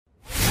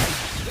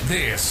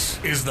This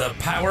is the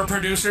Power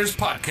Producers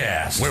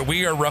Podcast, where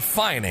we are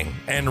refining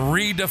and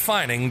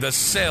redefining the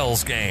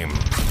sales game.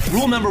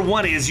 Rule number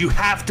one is you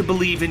have to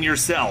believe in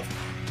yourself.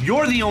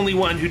 You're the only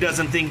one who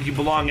doesn't think you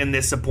belong in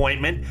this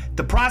appointment.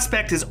 The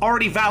prospect has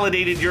already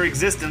validated your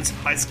existence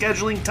by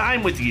scheduling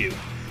time with you.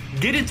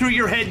 Get it through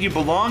your head you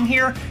belong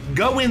here,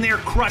 go in there,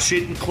 crush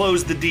it, and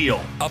close the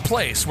deal. A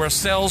place where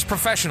sales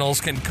professionals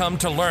can come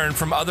to learn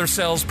from other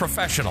sales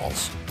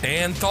professionals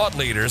and thought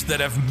leaders that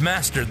have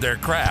mastered their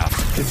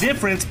craft. The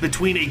difference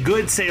between a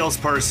good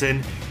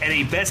salesperson and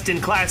a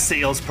best-in-class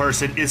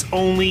salesperson is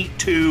only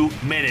 2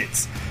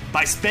 minutes.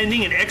 By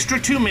spending an extra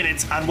 2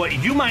 minutes on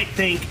what you might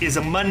think is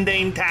a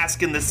mundane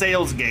task in the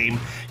sales game,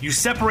 you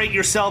separate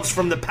yourselves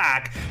from the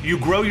pack, you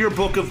grow your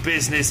book of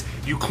business,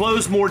 you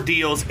close more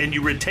deals, and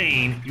you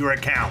retain your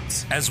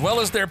accounts. As well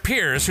as their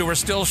peers who are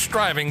still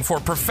striving for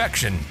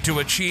perfection to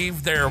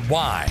achieve their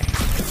why.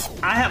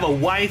 I have a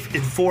wife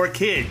and 4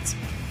 kids.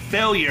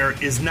 Failure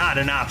is not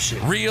an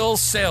option. Real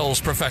sales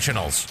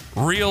professionals,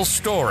 real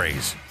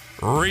stories,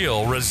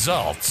 real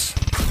results.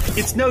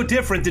 It's no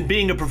different than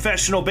being a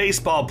professional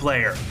baseball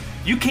player.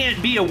 You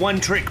can't be a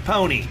one-trick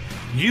pony.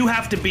 You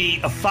have to be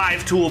a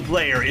 5-tool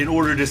player in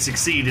order to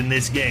succeed in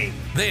this game.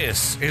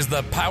 This is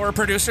the Power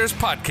Producers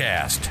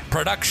Podcast,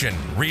 production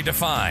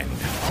redefined.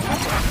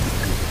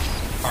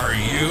 Are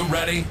you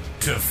ready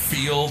to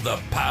feel the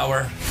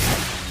power?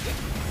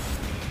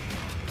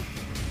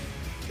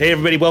 Hey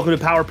everybody, welcome to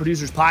Power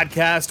Producers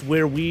Podcast,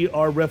 where we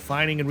are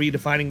refining and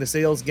redefining the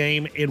sales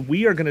game. And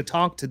we are going to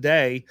talk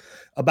today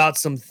about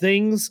some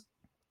things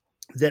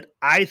that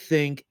I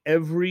think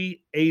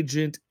every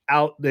agent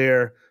out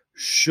there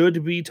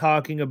should be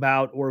talking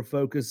about or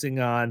focusing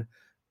on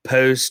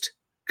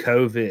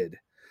post-COVID.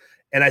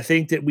 And I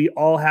think that we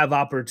all have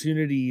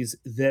opportunities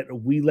that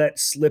we let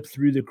slip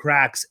through the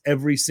cracks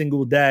every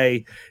single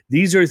day.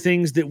 These are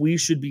things that we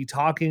should be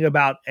talking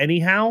about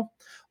anyhow,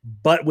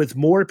 but with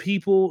more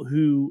people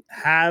who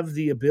have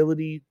the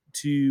ability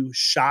to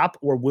shop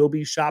or will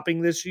be shopping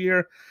this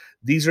year,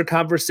 these are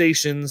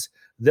conversations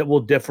that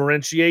will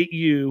differentiate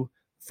you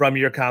from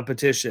your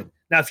competition.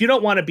 Now, if you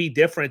don't want to be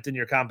different than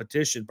your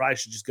competition, probably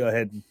should just go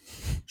ahead and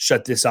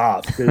shut this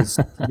off because,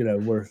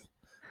 we're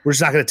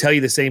just not going to tell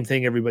you the same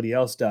thing everybody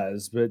else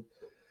does. But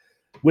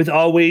as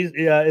always,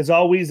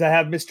 I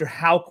have Mr.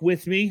 Hauk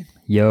with me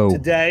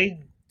today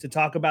to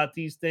talk about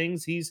these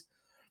things. He's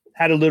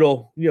had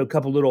a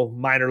couple little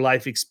minor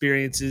life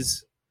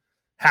experiences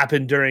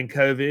happen during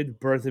COVID,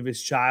 birth of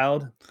his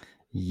child.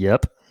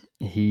 Yep.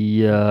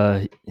 He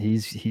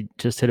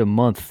just hit a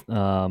month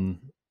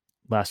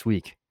last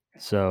week.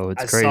 So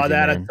it's crazy. I saw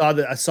that.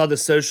 Man. I saw the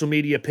social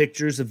media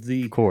pictures of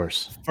the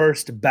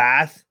first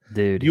bath.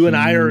 Dude, you and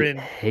I are in.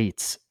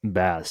 Hates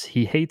baths.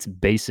 He hates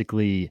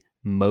basically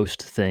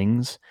most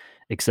things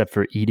except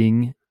for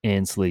eating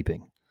and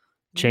sleeping.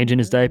 Changing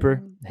his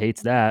diaper,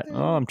 hates that.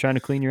 Oh, I'm trying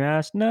to clean your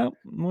ass. No,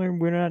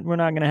 we're not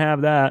going to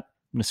have that.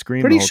 I'm going to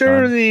scream. Pretty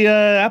sure the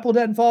apple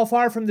doesn't fall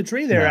far from the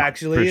tree there. No,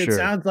 actually, it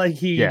sounds like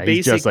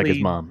he's just like his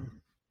mom.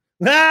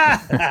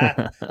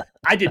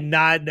 I did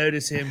not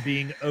notice him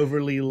being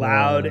overly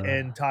loud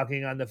and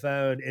talking on the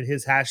phone, and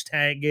his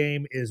hashtag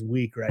game is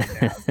weak right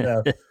now.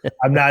 So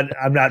I'm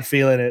not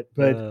feeling it.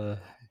 But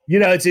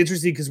it's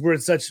interesting because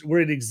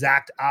we're in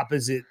exact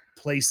opposite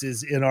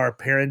places in our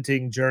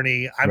parenting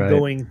journey. I'm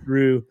going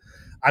through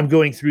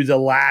the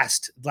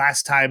last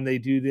time they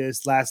do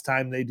this, last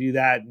time they do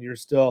that, and you're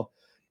still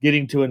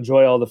getting to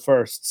enjoy all the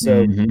firsts.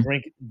 So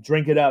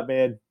drink it up,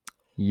 man.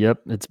 Yep,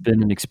 it's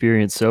been an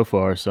experience so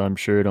far, so I'm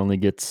sure it only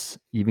gets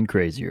even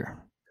crazier.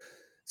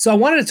 So I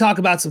wanted to talk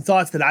about some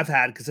thoughts that I've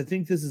had because I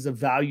think this is of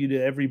value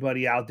to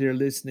everybody out there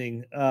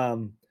listening.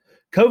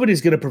 COVID is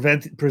going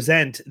to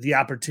present the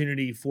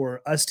opportunity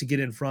for us to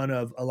get in front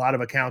of a lot of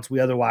accounts we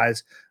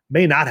otherwise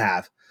may not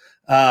have.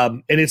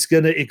 And it's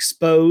going to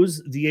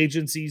expose the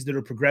agencies that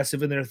are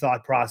progressive in their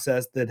thought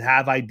process, that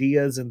have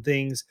ideas and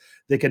things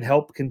that can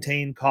help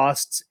contain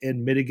costs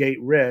and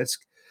mitigate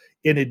risk,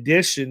 in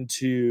addition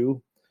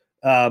to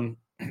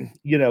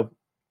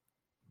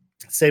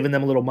saving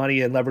them a little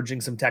money and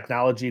leveraging some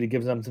technology to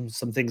give them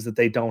some things that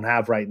they don't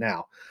have right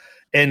now.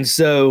 And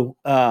so,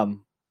 I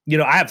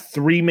have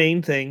 3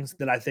 main things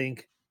that I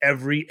think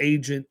every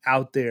agent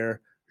out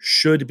there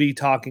should be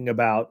talking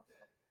about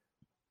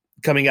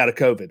coming out of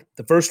COVID.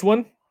 The first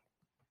one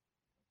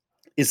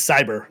is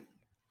cyber.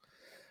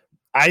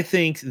 I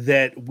think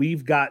that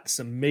we've got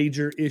some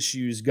major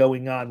issues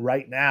going on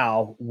right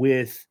now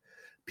with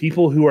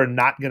people who are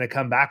not going to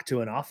come back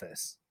to an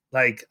office.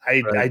 I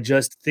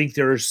just think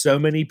there are so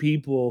many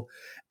people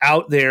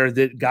out there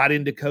that got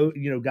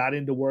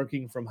into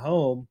working from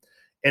home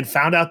and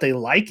found out they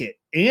like it.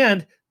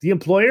 And the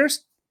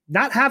employers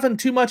not having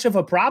too much of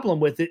a problem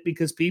with it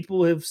because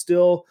people have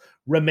still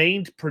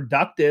remained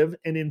productive,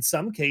 and in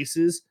some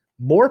cases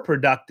more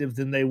productive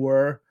than they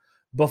were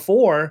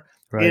before.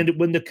 Right. And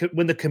when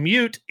the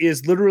commute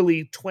is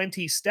literally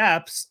 20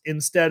 steps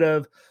instead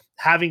of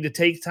having to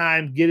take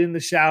time, get in the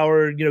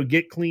shower,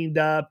 get cleaned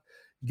up,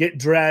 get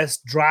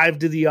dressed, drive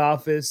to the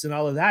office, and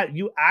all of that,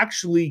 you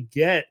actually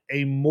get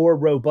a more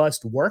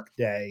robust work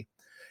day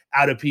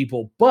out of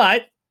people.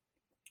 But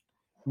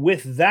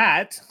with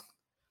that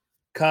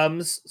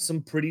comes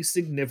some pretty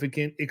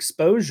significant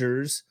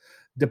exposures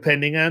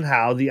depending on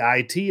how the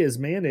IT is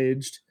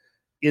managed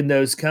in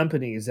those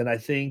companies. And I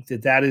think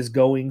that that is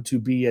going to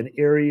be an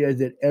area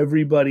that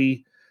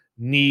everybody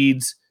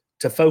needs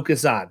to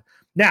focus on.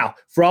 Now,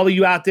 for all of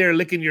you out there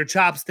licking your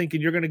chops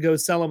thinking you're going to go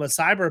sell them a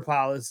cyber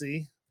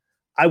policy,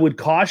 I would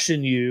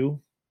caution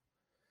you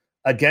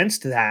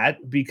against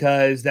that,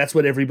 because that's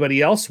what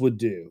everybody else would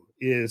do.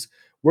 Is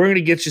we're going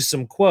to get you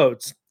some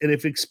quotes. And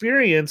if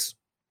experience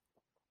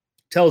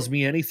tells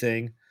me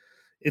anything,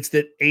 it's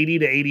that 80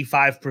 to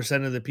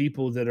 85% of the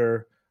people that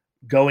are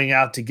going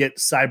out to get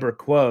cyber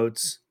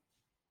quotes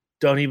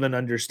don't even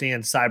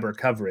understand cyber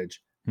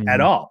coverage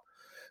at all.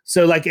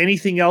 So like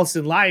anything else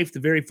in life, the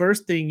very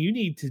first thing you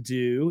need to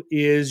do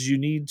is you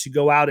need to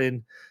go out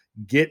and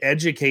get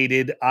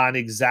educated on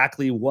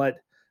exactly what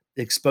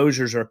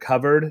exposures are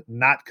covered,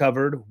 not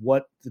covered,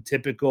 what the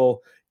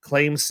typical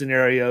claim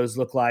scenarios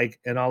look like,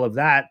 and all of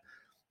that.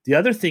 The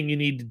other thing you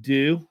need to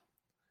do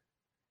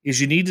is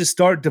you need to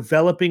start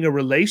developing a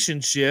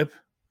relationship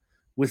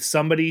with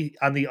somebody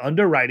on the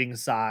underwriting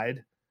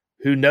side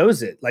who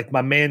knows it, like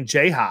my man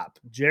J-Hop.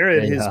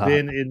 Jared has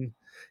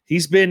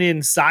been in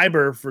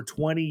cyber for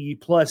 20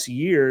 plus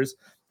years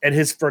and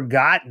has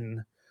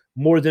forgotten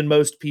more than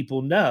most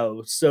people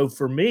know. So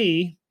for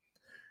me,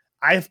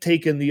 I've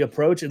taken the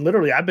approach, and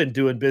literally I've been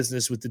doing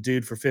business with the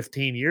dude for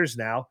 15 years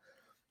now.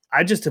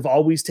 I just have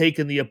always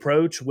taken the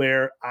approach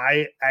where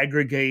I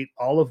aggregate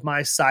all of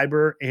my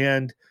cyber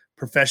and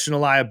professional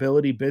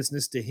liability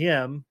business to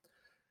him,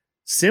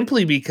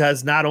 simply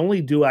because not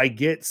only do I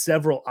get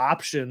several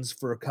options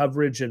for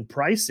coverage and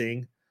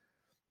pricing,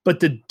 but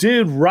the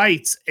dude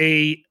writes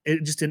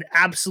just an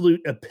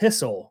absolute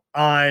epistle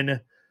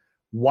on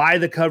why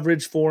the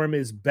coverage form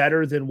is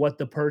better than what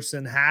the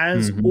person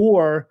has,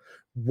 or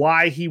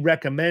why he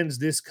recommends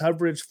this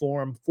coverage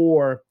form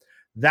for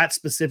that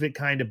specific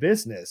kind of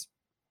business.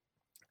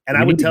 And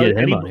I would tell you,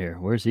 him on here.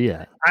 Where's he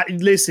at?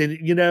 Listen,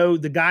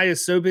 the guy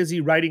is so busy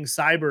writing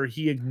cyber,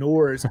 he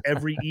ignores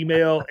every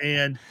email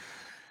and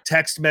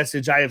text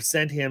message I have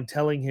sent him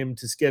telling him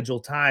to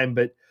schedule time.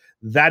 But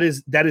that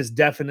is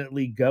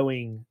definitely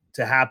going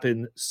to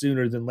happen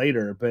sooner than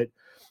later. But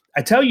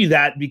I tell you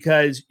that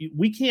because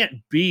we can't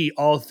be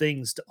all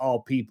things to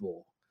all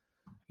people.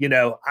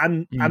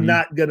 I'm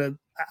not gonna.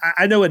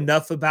 I know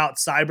enough about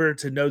cyber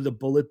to know the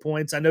bullet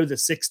points. I know the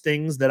 6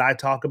 things that I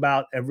talk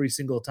about every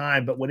single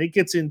time. But when it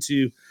gets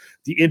into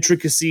the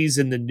intricacies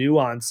and the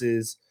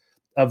nuances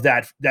of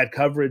that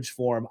coverage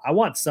form, I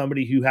want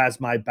somebody who has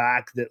my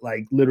back, that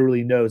like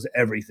literally knows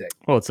everything.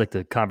 Well, it's like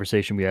the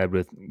conversation we had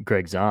with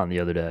Greg Zahn the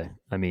other day.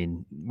 I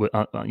mean,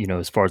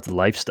 as far as the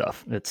life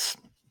stuff, it's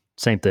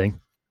same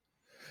thing.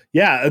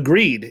 Yeah,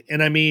 agreed.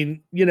 And I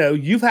mean,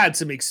 you've had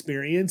some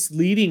experience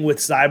leading with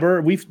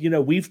cyber.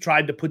 We've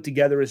tried to put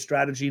together a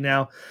strategy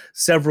now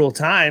several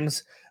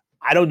times.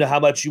 I don't know how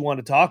much you want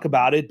to talk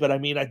about it, but I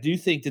mean, I do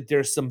think that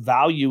there's some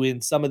value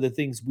in some of the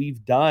things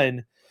we've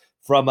done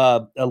from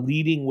a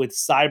leading with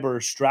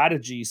cyber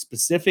strategy,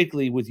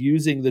 specifically with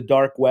using the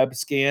dark web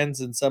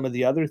scans and some of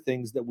the other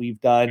things that we've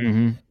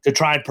done to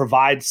try and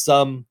provide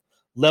some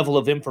level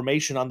of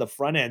information on the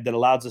front end that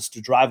allows us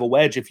to drive a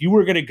wedge. If you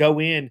were going to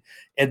go in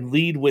and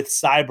lead with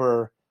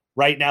cyber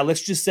right now,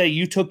 let's just say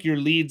you took your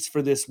leads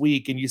for this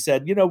week and you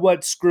said, you know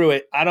what, screw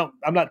it. I'm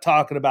not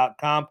talking about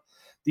comp.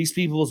 These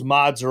people's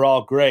mods are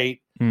all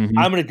great. I'm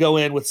going to go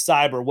in with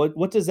cyber.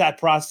 What does that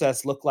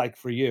process look like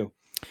for you?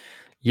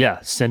 Yeah,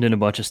 send in a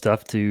bunch of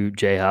stuff to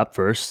J-Hop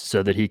first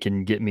so that he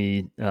can get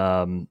me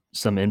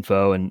some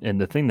info. And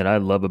the thing that I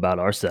love about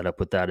our setup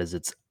with that is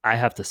I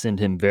have to send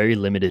him very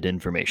limited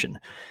information,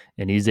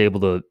 and he's able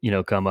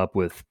to, come up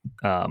with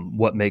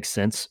what makes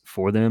sense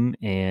for them.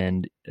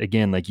 And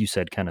again, like you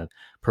said, kind of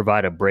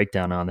provide a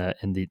breakdown on that.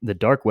 And the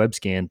dark web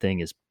scan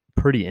thing is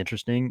pretty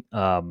interesting.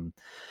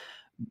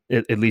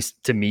 At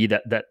least to me,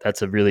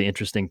 that's a really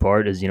interesting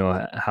part is,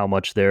 how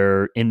much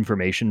their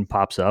information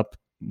pops up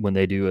when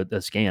they do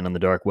a scan on the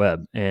dark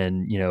web.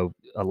 And,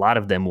 a lot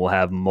of them will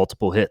have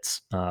multiple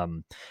hits.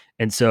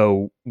 And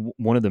so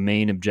one of the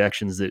main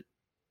objections that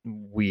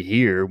we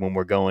hear when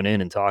we're going in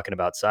and talking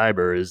about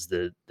cyber is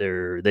that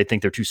they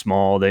think they're too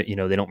small, that,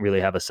 they don't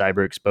really have a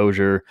cyber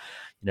exposure.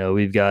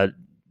 We've got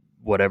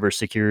whatever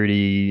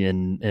security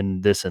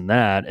and this and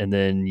that. And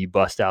then you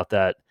bust out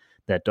that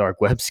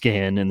dark web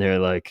scan and they're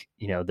like,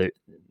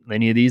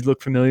 any of these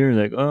look familiar? And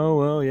they're like, oh,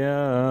 well,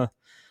 yeah,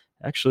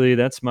 actually,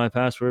 that's my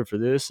password for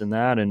this and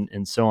that,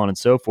 and so on and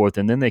so forth.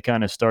 And then they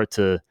kind of start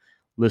to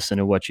listen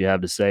to what you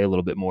have to say a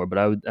little bit more. But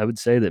I would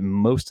say that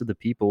most of the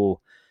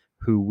people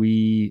who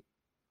we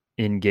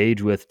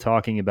engage with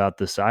talking about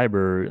the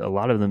cyber, a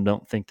lot of them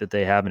don't think that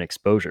they have an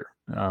exposure.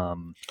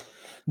 No,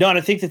 and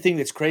I think the thing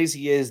that's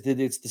crazy is that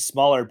it's the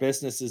smaller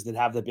businesses that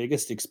have the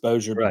biggest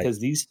exposure, right, because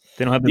they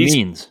don't have the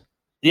means.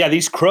 Yeah,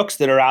 these crooks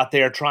that are out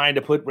there trying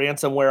to put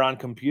ransomware on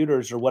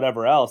computers or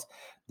whatever else,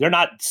 they're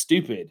not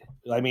stupid.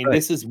 I mean, Right.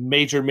 This is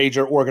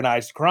major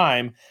organized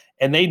crime,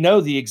 and they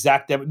know the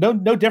exact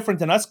no different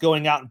than us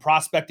going out and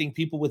prospecting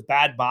people with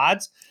bad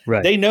mods.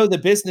 Right. They know the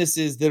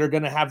businesses that are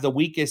going to have the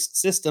weakest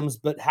systems,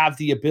 but have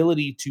the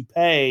ability to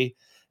pay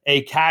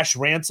a cash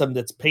ransom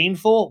that's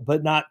painful,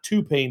 but not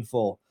too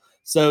painful.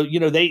 So,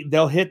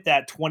 they'll hit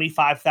that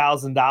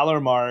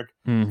 $25,000 mark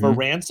for Mhm.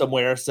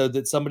 ransomware so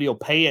that somebody will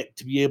pay it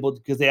to be able,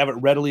 because they have it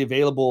readily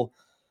available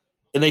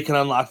and they can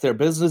unlock their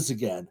business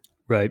again.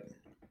 Right.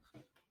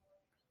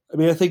 I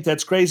mean, I think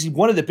that's crazy.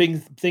 One of the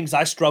big things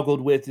I struggled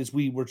with as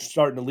we were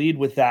starting to lead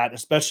with that,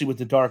 especially with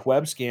the dark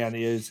web scan,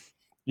 is,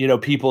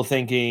 people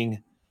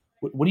thinking,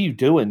 what are you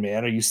doing,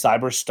 man? Are you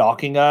cyber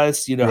stalking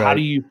us? How Right.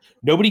 do you,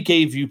 nobody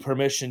gave you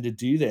permission to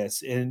do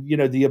this. And,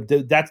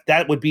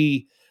 that would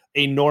be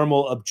a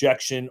normal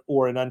objection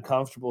or an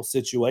uncomfortable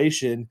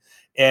situation.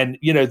 And,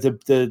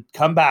 the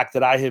comeback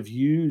that I have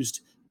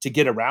used to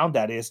get around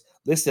that is,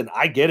 listen,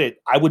 I get it.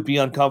 I would be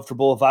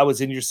uncomfortable if I was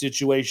in your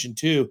situation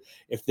too.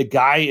 If the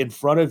guy in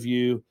front of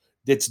you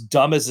that's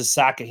dumb as a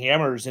sack of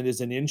hammers and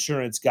is an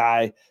insurance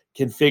guy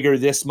can figure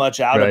this much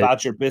out Right.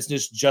 about your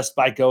business just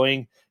by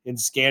going and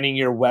scanning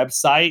your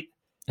website.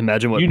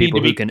 Imagine what You need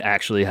people to be- who can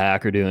actually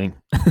hack are doing.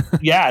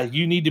 Yeah,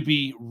 you need to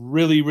be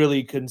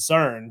really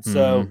concerned.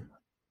 So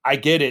I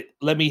get it.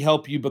 Let me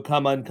help you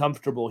become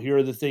uncomfortable. Here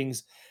are the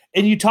things.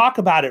 And you talk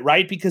about it,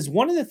 right? Because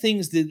one of the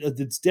things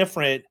that's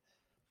different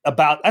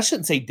about, I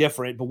shouldn't say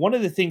different, but one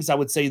of the things I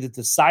would say that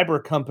the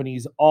cyber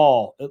companies,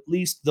 all, at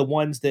least the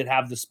ones that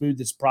have the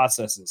smoothest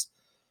processes,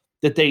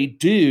 that they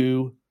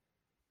do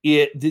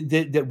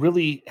that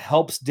really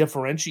helps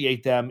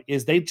differentiate them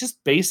is they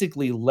just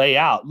basically lay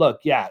out,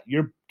 look, yeah,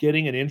 you're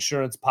getting an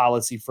insurance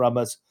policy from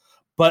us,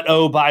 but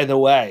oh, by the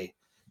way,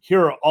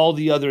 here are all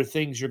the other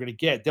things you're going to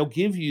get. They'll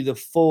give you the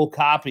full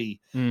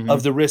copy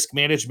of the risk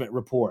management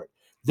report.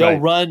 They'll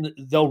run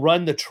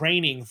the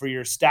training for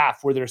your staff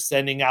where they're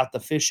sending out the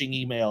phishing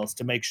emails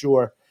to make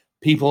sure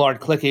people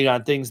aren't clicking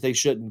on things they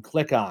shouldn't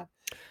click on.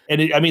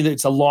 And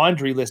it's a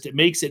laundry list. It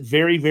makes it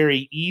very,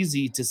 very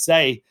easy to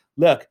say,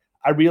 look,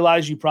 I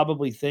realize you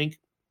probably think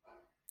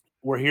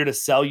we're here to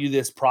sell you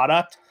this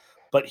product,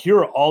 but here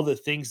are all the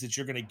things that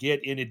you're going to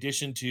get in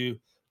addition to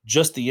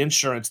just the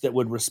insurance that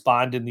would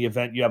respond in the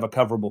event you have a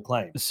coverable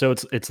claim. So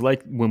it's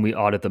like when we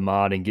audit the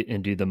mod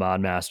and do the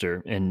mod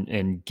master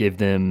and give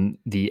them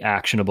the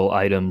actionable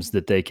items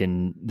that they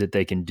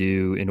can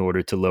do in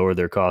order to lower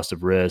their cost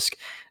of risk.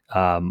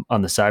 On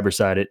the cyber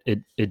side,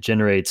 it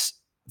generates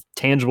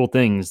tangible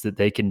things that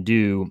they can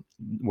do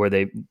where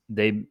they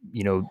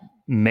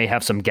may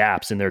have some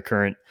gaps in their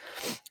current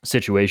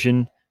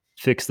situation.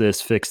 Fix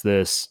this,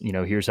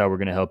 here's how we're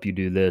going to help you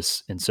do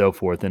this, and so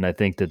forth. And I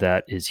think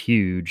that is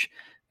huge.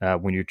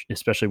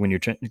 Especially when you're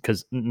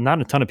because not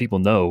a ton of people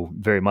know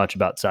very much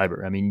about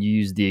cyber. I mean, you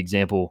used the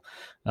example,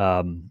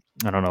 I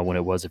don't know when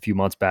it was, a few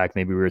months back,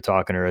 maybe we were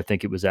talking, or I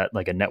think it was at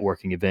like a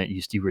networking event.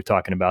 You were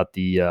talking about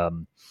the,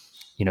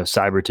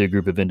 cyber to a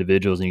group of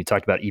individuals, and you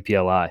talked about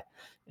EPLI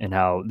and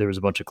how there was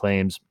a bunch of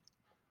claims,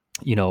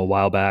 a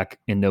while back,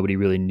 and nobody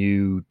really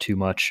knew too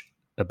much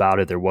about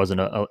it. There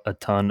wasn't a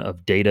ton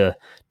of data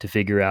to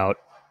figure out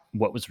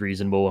what was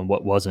reasonable and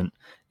what wasn't.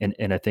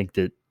 And I think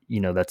that,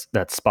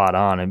 that's spot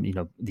on.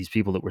 And, these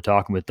people that we're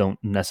talking with don't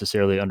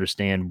necessarily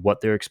understand what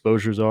their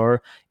exposures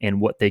are and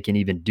what they can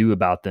even do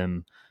about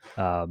them,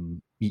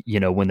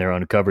 when they're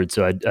uncovered.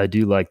 So I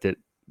do like that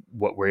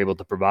what we're able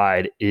to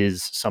provide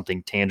is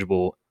something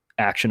tangible,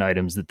 action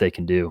items that they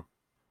can do.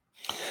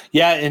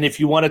 Yeah. And if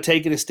you want to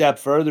take it a step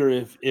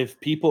further, if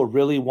people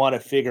really want to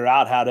figure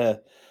out how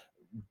to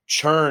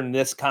churn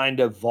this kind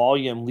of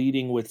volume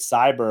leading with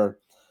cyber,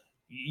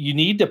 you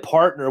need to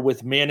partner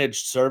with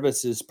managed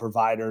services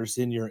providers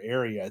in your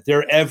area.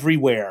 They're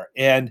everywhere,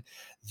 and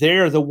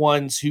they're the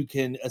ones who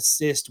can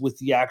assist with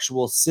the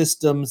actual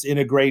systems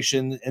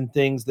integration and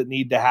things that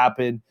need to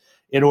happen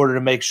in order to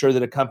make sure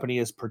that a company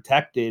is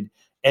protected.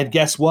 And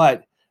guess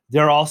what?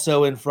 They're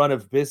also in front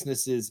of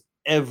businesses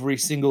every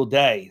single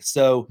day.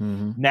 So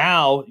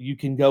now you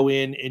can go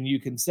in and you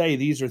can say,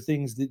 these are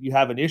things that you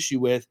have an issue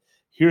with.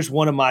 Here's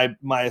one of my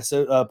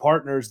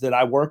partners that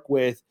I work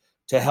with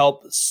to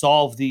help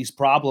solve these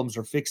problems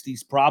or fix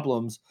these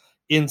problems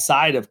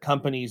inside of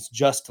companies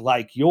just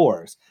like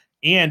yours.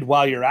 And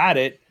while you're at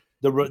it,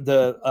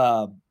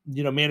 the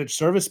managed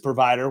service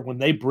provider, when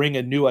they bring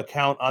a new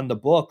account on the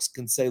books,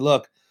 can say,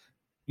 look,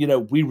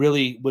 we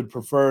really would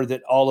prefer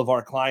that all of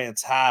our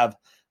clients have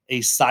a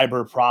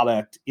cyber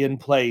product in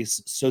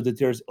place so that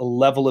there's a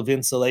level of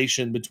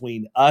insulation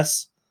between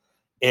us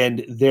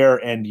and their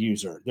end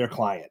user, their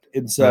client.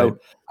 And so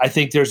I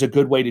think there's a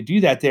good way to do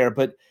that there.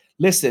 But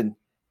listen,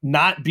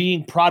 not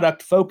being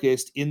product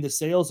focused in the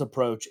sales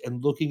approach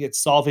and looking at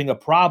solving a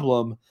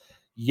problem,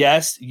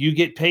 yes, you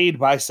get paid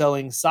by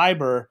selling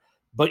cyber,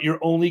 but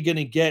you're only going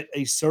to get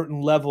a certain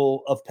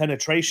level of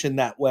penetration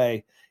that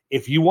way.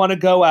 If you want to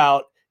go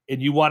out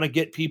and you want to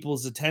get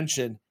people's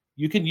attention,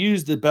 you can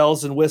use the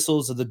bells and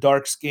whistles of the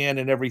dark scan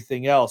and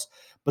everything else,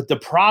 but the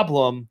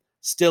problem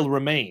still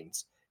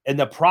remains. And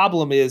the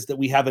problem is that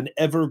we have an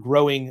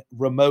ever-growing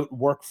remote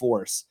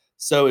workforce.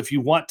 So if you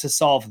want to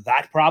solve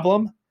that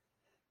problem,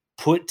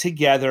 put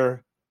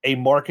together a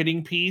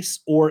marketing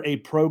piece or a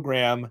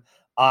program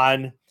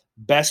on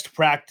best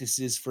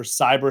practices for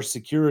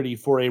cybersecurity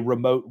for a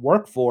remote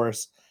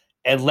workforce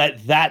and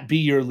let that be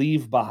your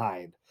leave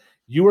behind.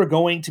 You are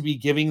going to be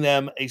giving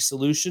them a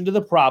solution to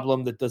the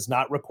problem that does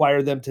not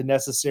require them to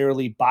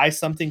necessarily buy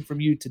something from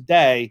you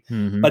today,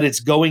 but it's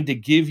going to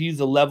give you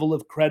the level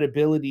of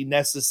credibility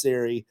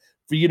necessary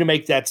for you to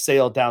make that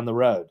sale down the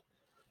road.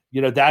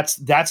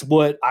 That's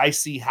what I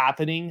see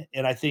happening.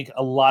 And I think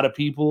a lot of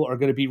people are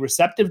going to be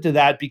receptive to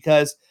that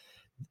because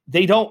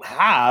they don't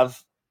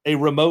have a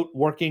remote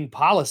working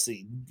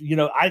policy.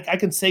 I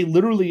can say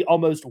literally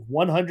almost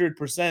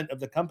 100% of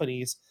the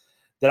companies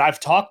that I've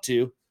talked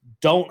to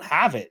don't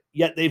have it,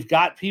 yet they've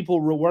got people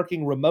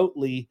working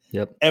remotely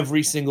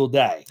every single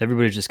day.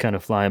 Everybody's just kind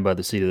of flying by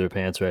the seat of their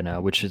pants right now,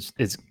 which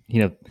is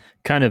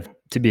kind of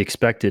to be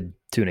expected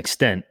to an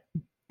extent,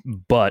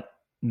 but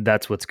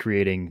that's what's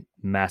creating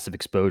massive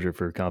exposure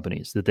for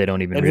companies that they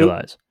don't even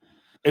realize.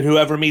 And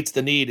whoever meets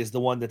the need is the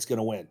one that's going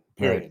to win,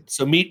 period. Right.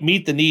 So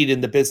meet the need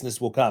and the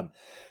business will come.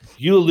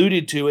 You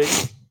alluded to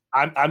it.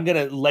 I'm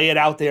going to lay it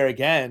out there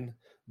again,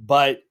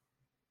 but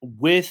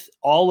with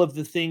all of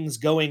the things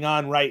going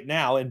on right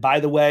now, and by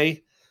the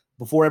way,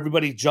 before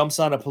everybody jumps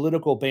on a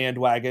political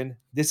bandwagon,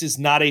 this is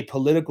not a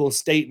political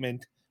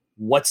statement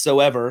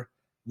whatsoever.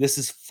 This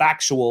is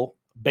factual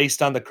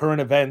based on the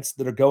current events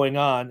that are going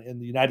on in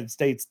the United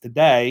States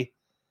today.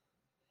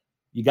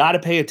 You got to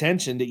pay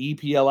attention to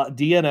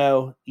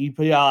DNO,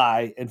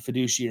 EPI, and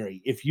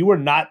fiduciary. If you are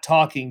not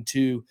talking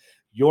to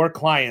your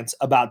clients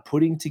about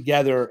putting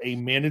together a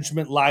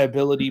management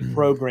liability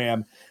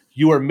program,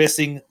 you are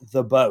missing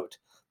the boat.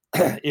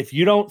 If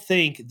you don't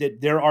think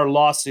that there are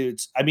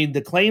lawsuits, I mean,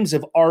 the claims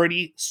have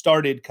already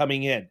started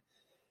coming in.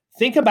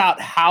 Think about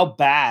how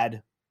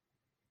bad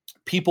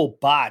people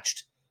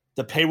botched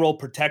the payroll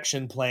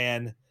protection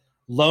plan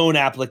loan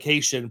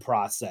application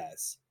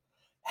process.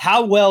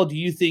 How well do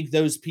you think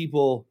those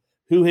people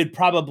who had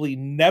probably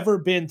never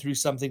been through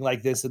something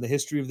like this in the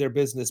history of their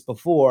business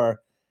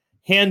before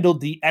handled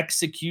the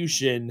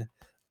execution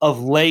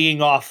of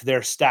laying off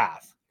their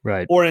staff?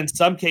 Right. Or in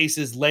some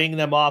cases, laying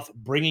them off,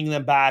 bringing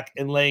them back,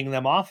 and laying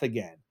them off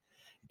again.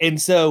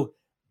 And so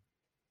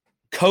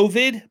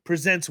COVID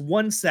presents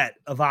one set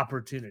of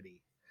opportunity.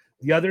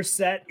 The other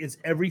set is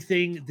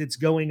everything that's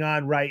going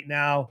on right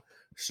now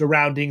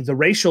surrounding the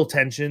racial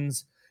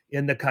tensions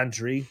in the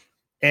country.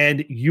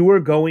 And you are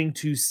going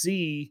to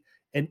see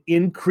an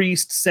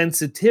increased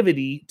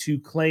sensitivity to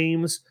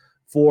claims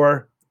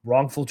for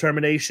wrongful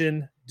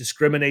termination,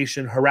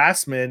 discrimination,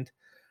 harassment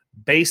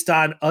based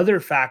on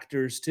other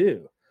factors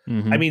too.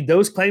 I mean,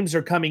 those claims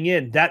are coming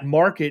in. That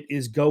market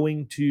is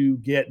going to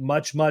get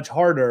much, much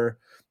harder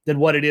than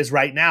what it is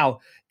right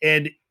now.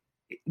 And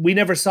we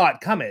never saw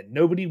it coming.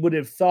 Nobody would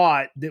have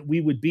thought that we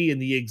would be in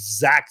the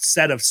exact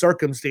set of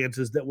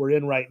circumstances that we're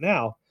in right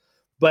now.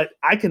 But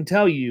I can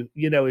tell you,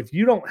 if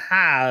you don't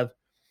have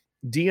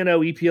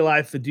DNO,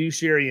 EPLI,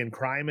 fiduciary, and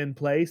crime in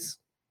place,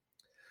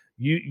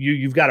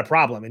 you've got a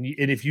problem. And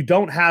if you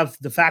don't have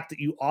the fact that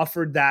you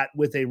offered that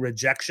with a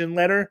rejection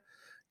letter,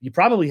 you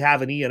probably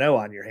have an E&O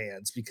on your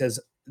hands, because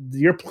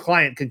your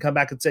client can come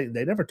back and say,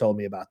 they never told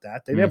me about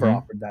that. They never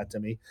offered that to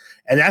me.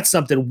 And that's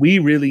something we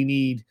really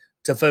need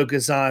to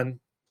focus on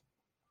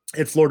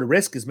at Florida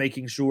Risk, is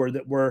making sure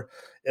that we're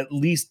at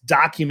least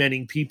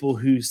documenting people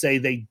who say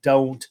they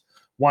don't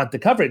want the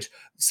coverage.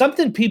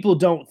 Something people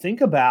don't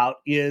think about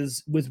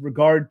is with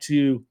regard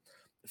to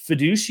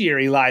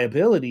fiduciary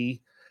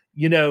liability,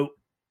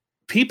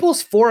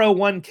 people's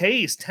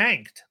 401ks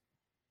tanked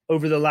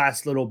over the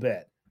last little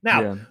bit.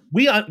 Now,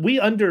 we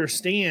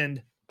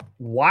understand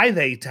why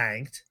they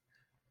tanked,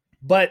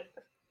 but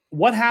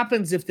what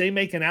happens if they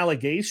make an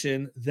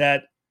allegation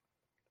that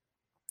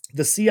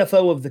the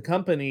CFO of the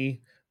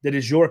company that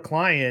is your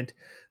client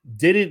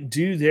didn't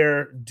do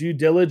their due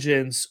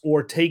diligence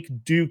or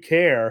take due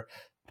care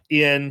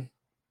in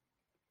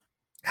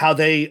how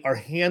they are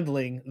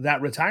handling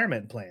that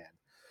retirement plan?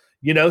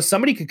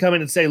 Somebody could come in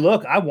and say,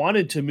 look, I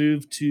wanted to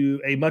move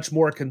to a much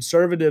more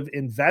conservative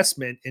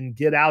investment and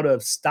get out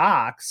of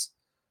stocks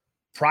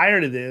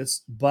prior to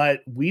this,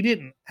 but we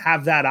didn't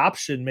have that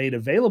option made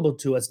available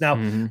to us.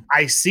 Now,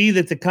 I see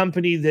that the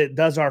company that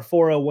does our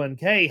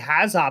 401k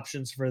has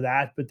options for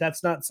that, but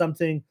that's not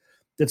something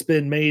that's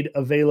been made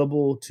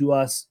available to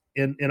us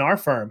in our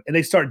firm. And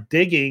they start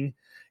digging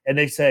and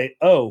they say,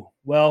 oh,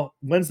 well,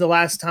 when's the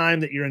last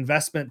time that your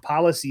investment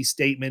policy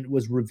statement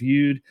was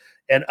reviewed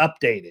and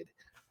updated?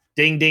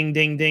 Ding, ding,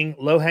 ding, ding.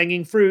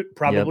 Low-hanging fruit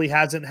probably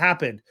hasn't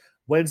happened.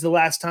 When's the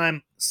last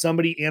time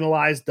somebody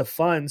analyzed the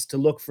funds to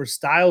look for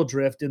style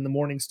drift in the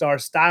Morningstar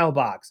style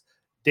box?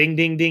 Ding,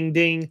 ding, ding,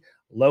 ding.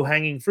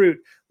 Low-hanging fruit.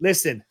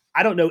 Listen,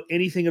 I don't know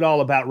anything at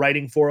all about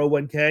writing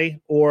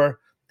 401k or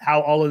how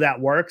all of that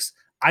works.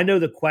 I know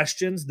the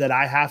questions that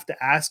I have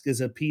to ask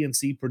as a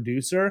P&C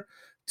producer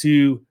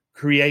to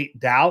create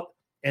doubt,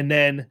 and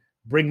then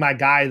bring my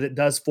guy that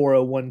does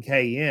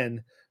 401k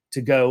in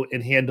to go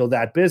and handle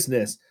that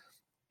business.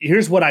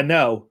 Here's what I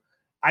know.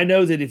 I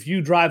know that if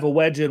you drive a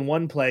wedge in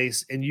one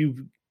place and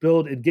you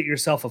build and get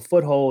yourself a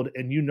foothold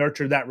and you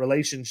nurture that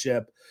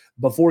relationship,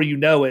 before you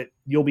know it,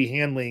 you'll be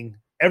handling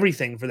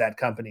everything for that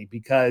company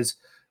because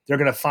they're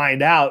going to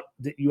find out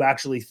that you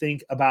actually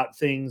think about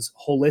things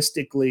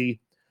holistically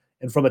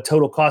and from a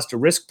total cost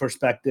of risk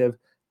perspective,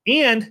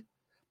 and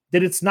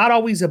that it's not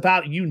always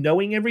about you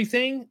knowing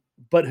everything,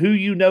 but who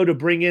you know to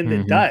bring in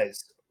that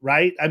does,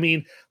 right? I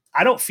mean,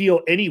 I don't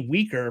feel any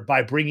weaker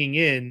by bringing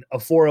in a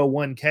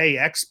 401k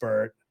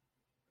expert.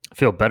 I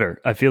feel better.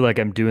 I feel like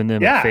I'm doing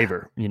them a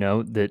favor,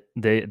 that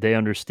they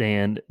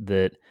understand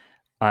that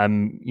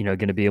I'm,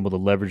 going to be able to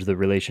leverage the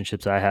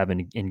relationships I have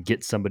and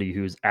get somebody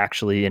who's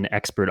actually an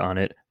expert on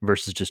it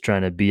versus just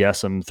trying to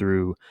BS them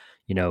through,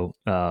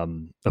 a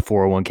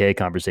 401k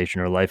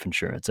conversation or life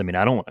insurance. I mean,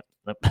 I don't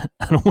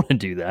want to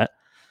do that.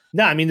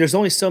 No, I mean, there's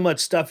only so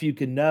much stuff you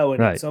can know. And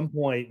Right. At some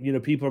point,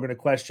 people are going to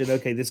question,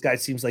 okay, this guy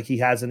seems like he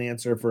has an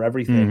answer for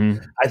everything.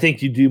 I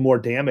think you do more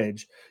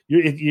damage.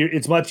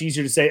 It's much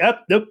easier to say, oh,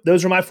 nope,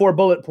 those are my 4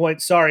 bullet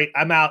points. Sorry,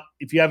 I'm out.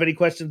 If you have any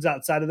questions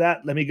outside of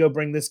that, let me go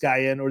bring this guy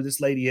in or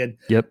this lady in.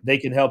 Yep. They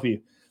can help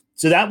you.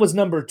 So that was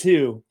number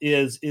 2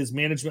 is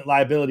management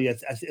liability,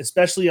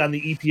 especially on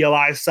the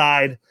EPLI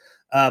side.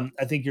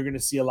 I think you're going to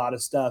see a lot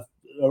of stuff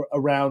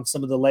around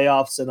some of the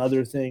layoffs and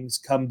other things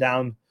come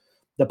down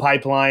the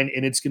pipeline,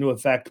 and it's going to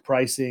affect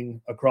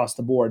pricing across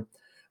the board.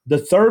 The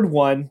third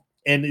one,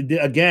 and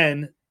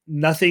again,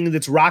 nothing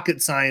that's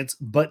rocket science,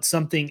 but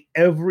something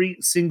every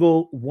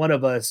single one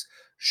of us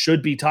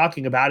should be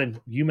talking about,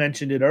 and you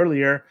mentioned it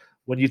earlier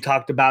when you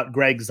talked about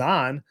Greg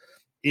Zahn,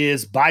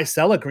 is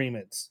buy-sell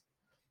agreements.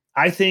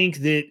 I think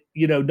that,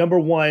 number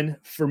one,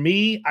 for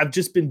me, I've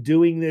just been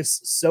doing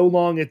this so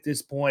long at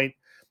this point,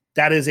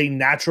 that is a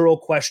natural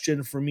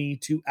question for me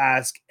to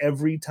ask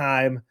every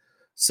time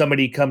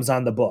somebody comes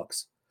on the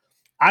books.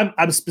 I'm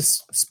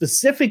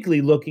specifically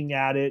looking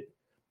at it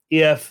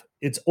if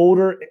it's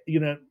older,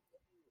 I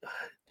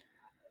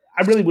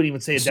really wouldn't even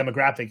say a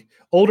demographic.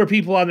 Older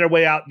people on their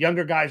way out,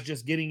 younger guys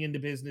just getting into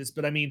business.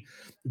 But I mean,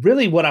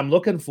 really what I'm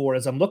looking for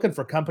is I'm looking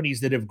for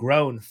companies that have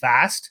grown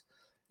fast.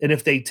 And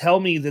if they tell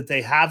me that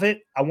they have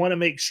it, I want to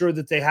make sure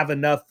that they have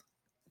enough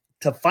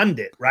to fund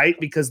it, right?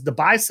 Because the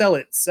buy-sell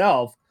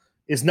itself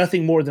is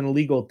nothing more than a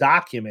legal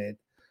document.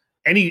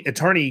 Any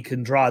attorney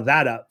can draw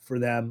that up for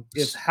them.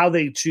 It's how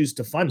they choose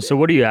to fund it. So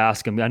what do you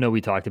ask them? I know we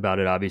talked about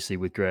it obviously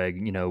with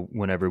Greg,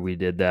 whenever we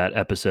did that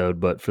episode,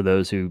 but for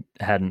those who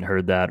hadn't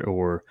heard that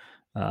or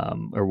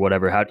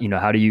whatever, how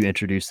do you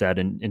introduce that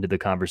into the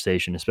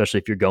conversation, especially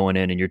if you're going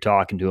in and you're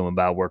talking to them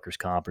about workers'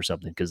 comp or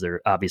something, because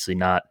they're obviously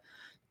not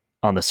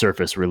on the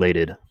surface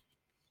related.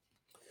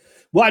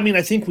 Well, I mean,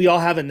 I think we all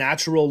have a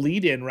natural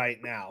lead in right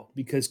now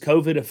because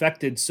COVID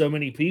affected so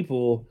many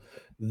people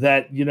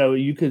that,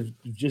 you could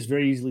just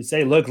very easily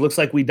say, look, looks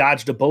like we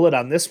dodged a bullet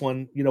on this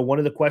one. One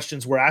of the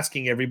questions we're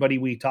asking everybody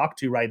we talk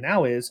to right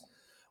now is,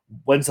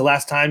 when's the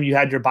last time you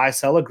had your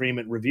buy-sell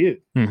agreement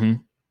reviewed? Mm-hmm.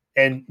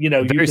 And,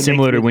 very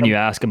similar to when you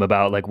ask them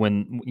about like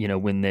when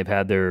they've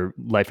had their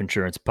life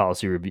insurance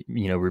policy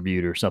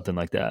reviewed or something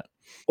like that.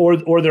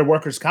 Or their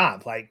workers'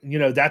 comp. Like,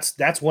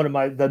 that's one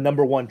of the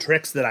number one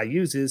tricks that I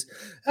use is,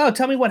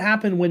 tell me what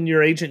happened when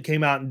your agent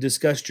came out and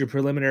discussed your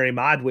preliminary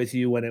mod with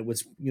you when it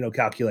was,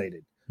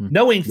 calculated.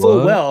 Knowing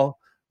full well,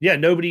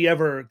 nobody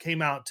ever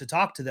came out to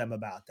talk to them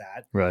about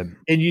that. Right.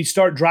 And you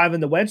start driving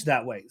the wedge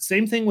that way.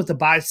 Same thing with the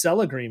buy-sell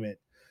agreement.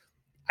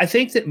 I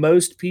think that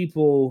most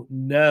people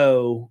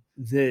know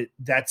that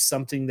that's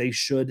something they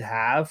should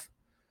have,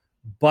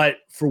 but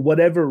for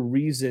whatever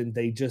reason,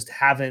 they just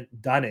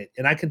haven't done it.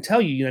 And I can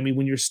tell you,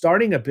 when you're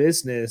starting a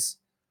business,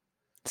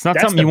 it's not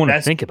something you want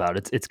to think about.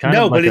 It's kind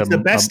of but it's the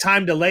best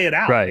time to lay it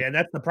out. Right. And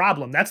that's the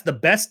problem. That's the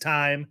best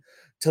time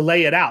to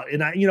lay it out.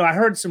 And I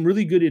heard some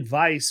really good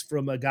advice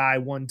from a guy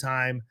one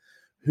time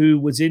who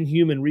was in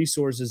human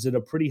resources at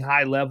a pretty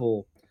high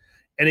level.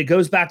 And it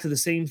goes back to the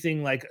same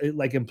thing, like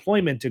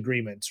employment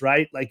agreements,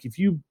 right? Like if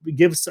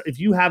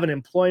you have an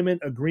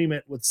employment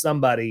agreement with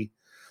somebody,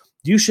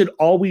 you should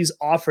always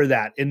offer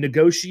that and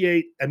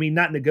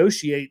not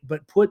negotiate,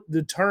 but put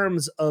the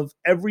terms of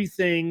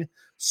everything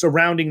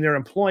surrounding their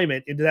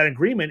employment into that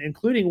agreement,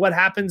 including what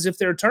happens if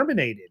they're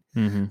terminated.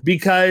 Mm-hmm.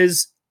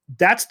 Because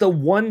that's the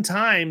one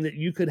time that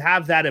you could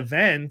have that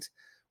event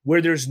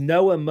where there's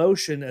no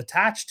emotion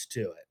attached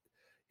to it.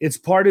 It's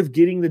part of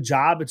getting the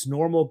job. It's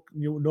normal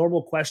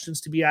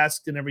questions to be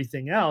asked and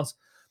everything else.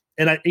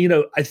 And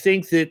I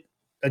think that,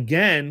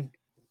 again,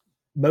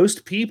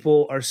 most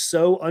people are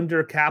so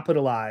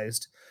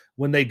undercapitalized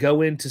when they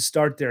go in to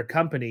start their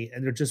company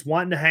and they're just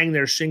wanting to hang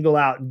their shingle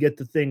out and get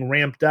the thing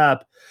ramped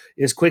up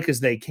as quick as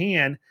they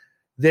can,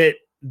 that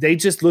they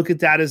just look at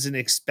that as an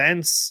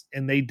expense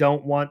and they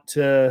don't want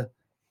to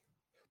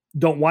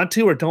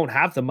or don't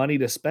have the money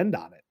to spend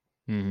on it.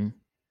 Mm-hmm.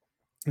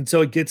 And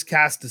so it gets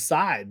cast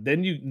aside.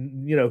 Then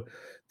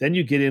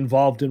you get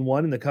involved in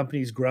one and the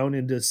company's grown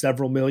into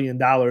several $1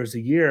 million a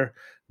year.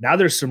 Now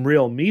there's some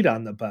real meat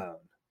on the bone,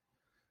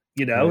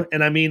 Right.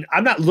 And I mean,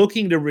 I'm not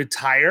looking to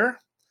retire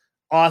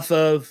off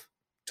of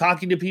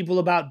talking to people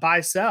about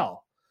buy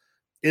sell.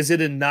 Is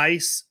it a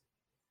nice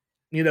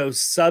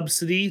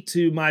subsidy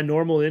to my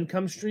normal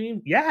income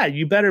stream? Yeah,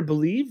 you better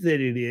believe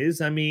that it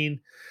is. I mean,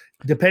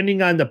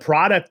 depending on the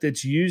product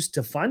that's used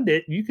to fund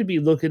it, you could be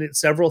looking at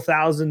several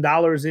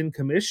 $1,000s in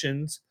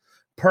commissions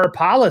per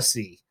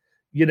policy,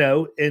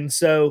 and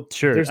so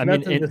Sure. there's I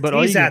mean, nothing to but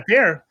all tease you at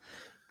there.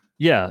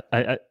 Yeah,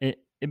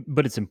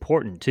 but it's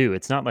important too.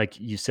 It's not like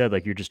you said,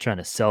 like you're just trying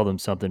to sell them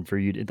something for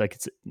you. Like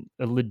it's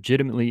a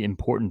legitimately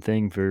important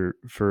thing for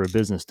a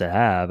business to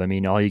have. I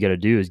mean, all you got to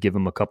do is give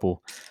them a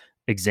couple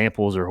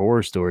examples or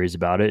horror stories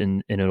about it,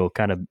 and it'll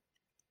kind of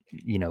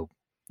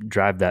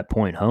drive that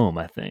point home,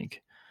 I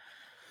think.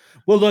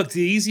 Well, look,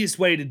 the easiest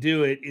way to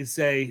do it is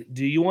say,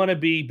 do you want to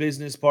be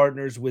business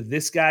partners with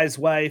this guy's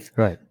wife?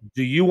 Right.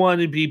 Do you want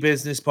to be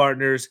business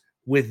partners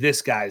with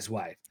this guy's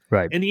wife?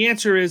 Right. And the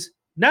answer is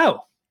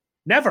no,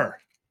 never.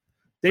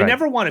 They Right.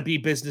 never want to be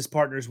business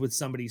partners with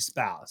somebody's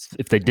spouse.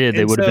 If they did,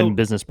 they would have been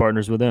business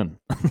partners with them.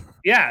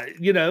 Yeah,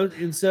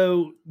 and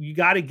so you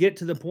got to get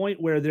to the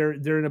point where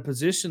they're in a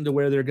position to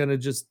where they're going to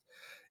just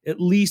at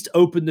least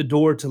open the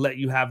door to let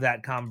you have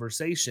that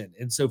conversation.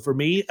 And so for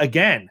me,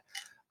 again,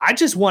 I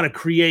just want to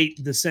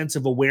create the sense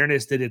of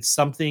awareness that it's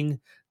something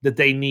that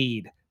they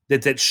need,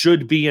 that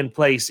should be in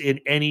place in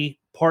any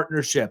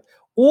partnership.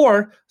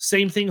 Or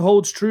same thing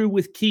holds true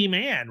with Key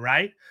Man,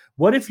 right?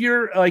 What if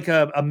you're like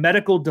a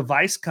medical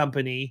device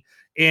company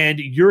and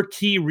your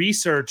key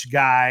research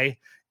guy,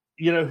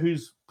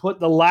 who's put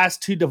the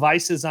last 2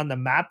 devices on the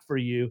map for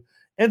you,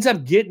 ends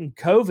up getting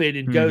COVID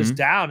and goes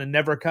down and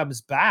never comes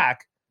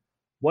back?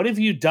 What have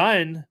you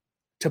done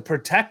to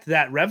protect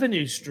that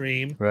revenue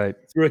stream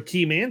through a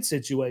Key Man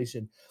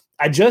situation?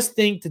 I just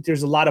think that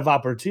there's a lot of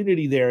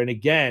opportunity there. And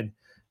again,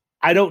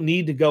 I don't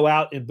need to go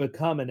out and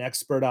become an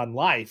expert on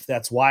life.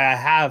 That's why I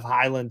have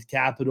Highland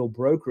Capital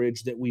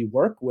Brokerage that we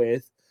work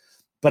with.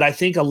 But I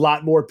think a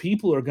lot more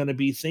people are going to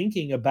be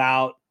thinking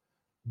about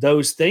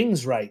those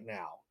things right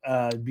now.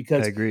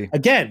 Because, I agree.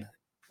 Again,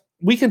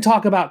 we can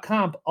talk about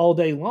comp all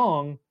day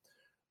long,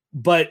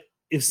 but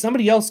if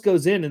somebody else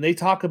goes in and they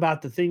talk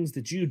about the things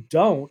that you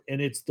don't,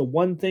 and it's the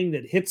one thing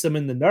that hits them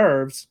in the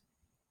nerves,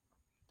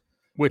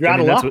 you're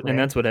out of luck, and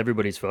that's what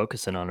everybody's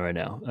focusing on right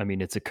now. I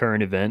mean, it's a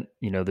current event.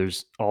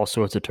 There's all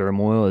sorts of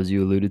turmoil, as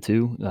you alluded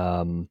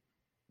to.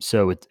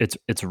 So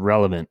it's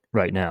relevant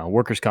right now.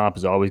 Workers' comp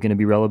is always going to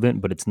be relevant,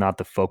 but it's not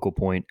the focal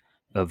point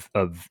of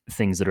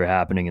things that are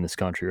happening in this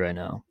country right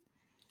now.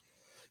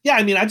 Yeah,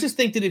 I mean, I just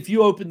think that if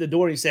you open the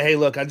door and you say, hey,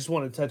 look, I just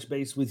want to touch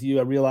base with you.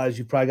 I realize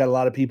you've probably got a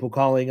lot of people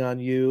calling on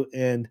you,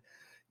 and,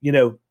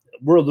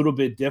 we're a little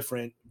bit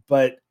different,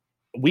 but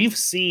we've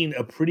seen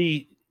a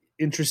pretty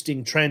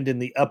interesting trend in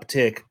the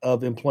uptick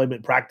of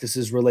employment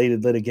practices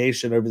related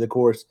litigation over the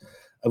course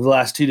of the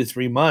last 2 to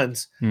 3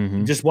 months.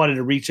 Just wanted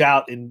to reach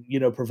out and,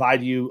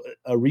 provide you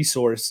a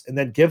resource, and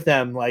then give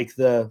them like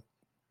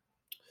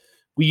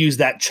we use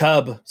that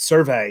Chubb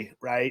survey,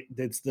 right?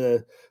 That's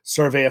the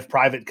survey of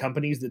private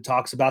companies that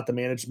talks about the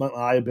management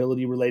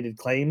liability related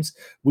claims.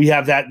 We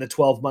have that in the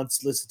 12-month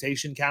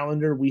solicitation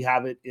calendar. We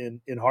have it in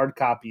hard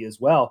copy as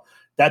well.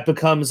 That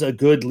becomes a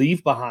good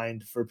leave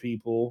behind for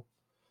people,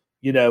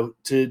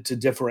 to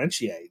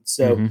differentiate.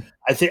 So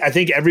I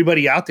think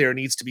everybody out there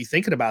needs to be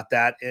thinking about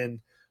that, and,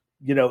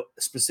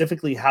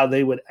 specifically how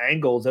they would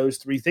angle those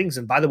 3 things.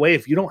 And by the way,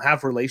 if you don't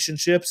have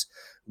relationships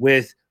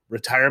with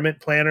retirement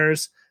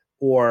planners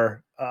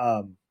or,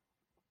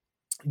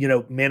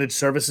 managed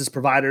services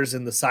providers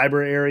in the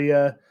cyber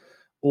area,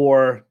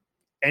 or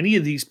any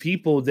of these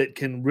people that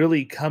can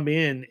really come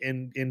in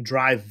and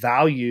drive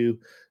value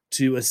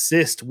to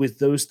assist with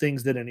those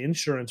things that an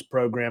insurance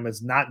program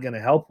is not going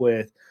to help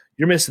with,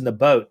 you're missing the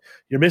boat.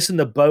 You're missing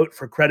the boat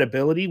for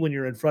credibility when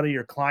you're in front of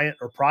your client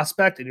or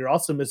prospect, and you're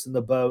also missing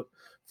the boat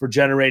for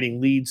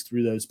generating leads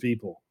through those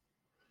people.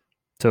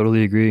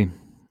 Totally agree.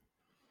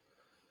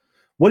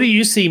 What do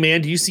you see,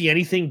 man? Do you see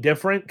anything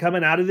different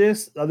coming out of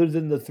this other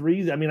than the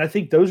 3? I mean, I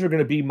think those are going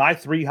to be my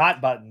 3 hot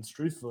buttons,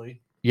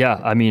 truthfully. Yeah,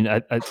 I mean,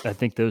 I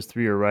think those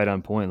 3 are right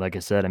on point. Like I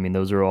said, I mean,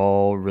 those are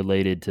all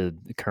related to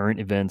the current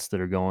events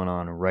that are going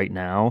on right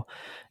now.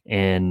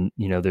 And,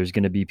 there's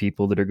going to be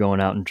people that are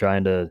going out and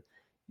trying to,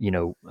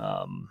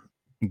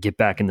 get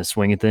back in the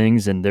swing of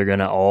things, and they're going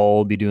to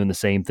all be doing the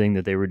same thing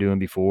that they were doing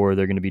before.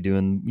 They're going to be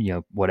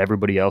doing, what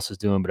everybody else is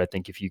doing. But I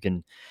think if you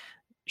can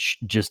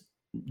just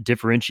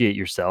differentiate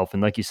yourself,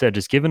 and like you said,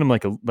 just giving them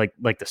like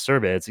the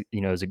survey, it's,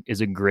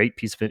 is a great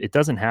piece of it. It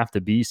doesn't have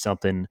to be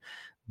something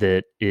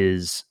that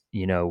is,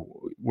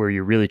 where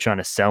you're really trying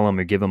to sell them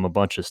or give them a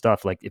bunch of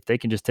stuff. Like if they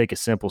can just take a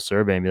simple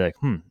survey and be like,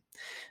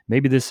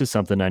 maybe this is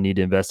something I need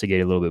to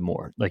investigate a little bit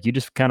more. Like you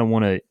just kind of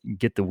want to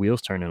get the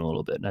wheels turning a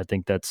little bit. And I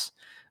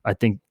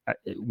think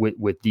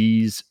with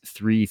these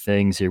 3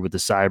 things here, with the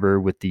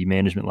cyber, with the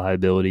management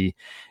liability,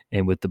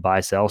 and with the buy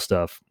sell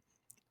stuff,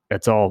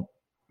 that's all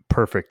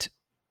perfect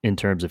in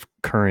terms of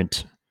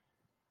current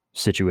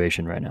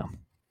situation right now.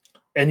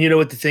 And you know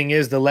what the thing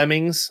is? The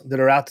lemmings that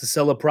are out to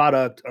sell a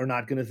product are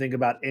not going to think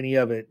about any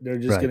of it. They're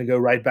just going to go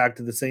right back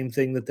to the same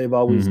thing that they've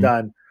always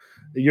done.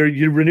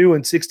 You renew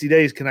in 60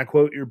 days. Can I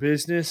quote your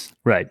business?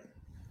 Right.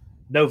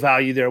 No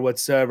value there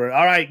whatsoever.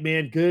 All right,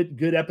 man.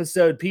 Good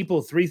episode.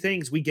 People, 3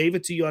 things. We gave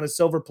it to you on a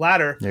silver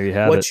platter. There you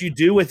have what it. you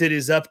do with it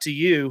is up to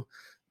you.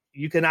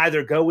 You can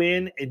either go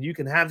in and you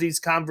can have these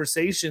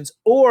conversations,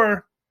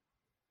 or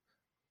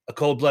a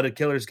cold-blooded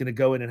killer is going to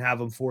go in and have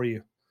them for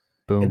you.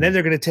 Boom. And then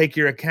they're going to take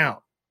your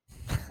account.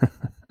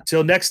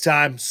 Till next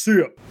time, see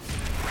ya.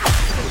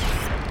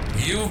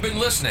 You've been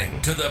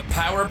listening to the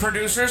Power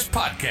Producers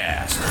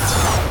Podcast.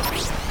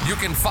 You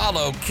can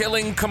follow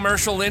Killing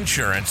Commercial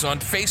Insurance on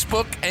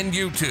Facebook and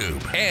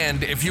YouTube.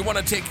 And if you want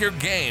to take your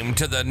game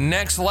to the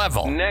next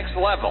level,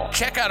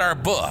 check out our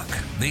book,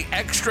 The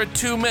Extra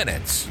 2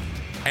 Minutes,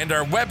 and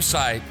our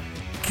website,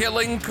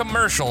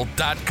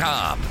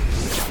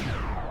 killingcommercial.com.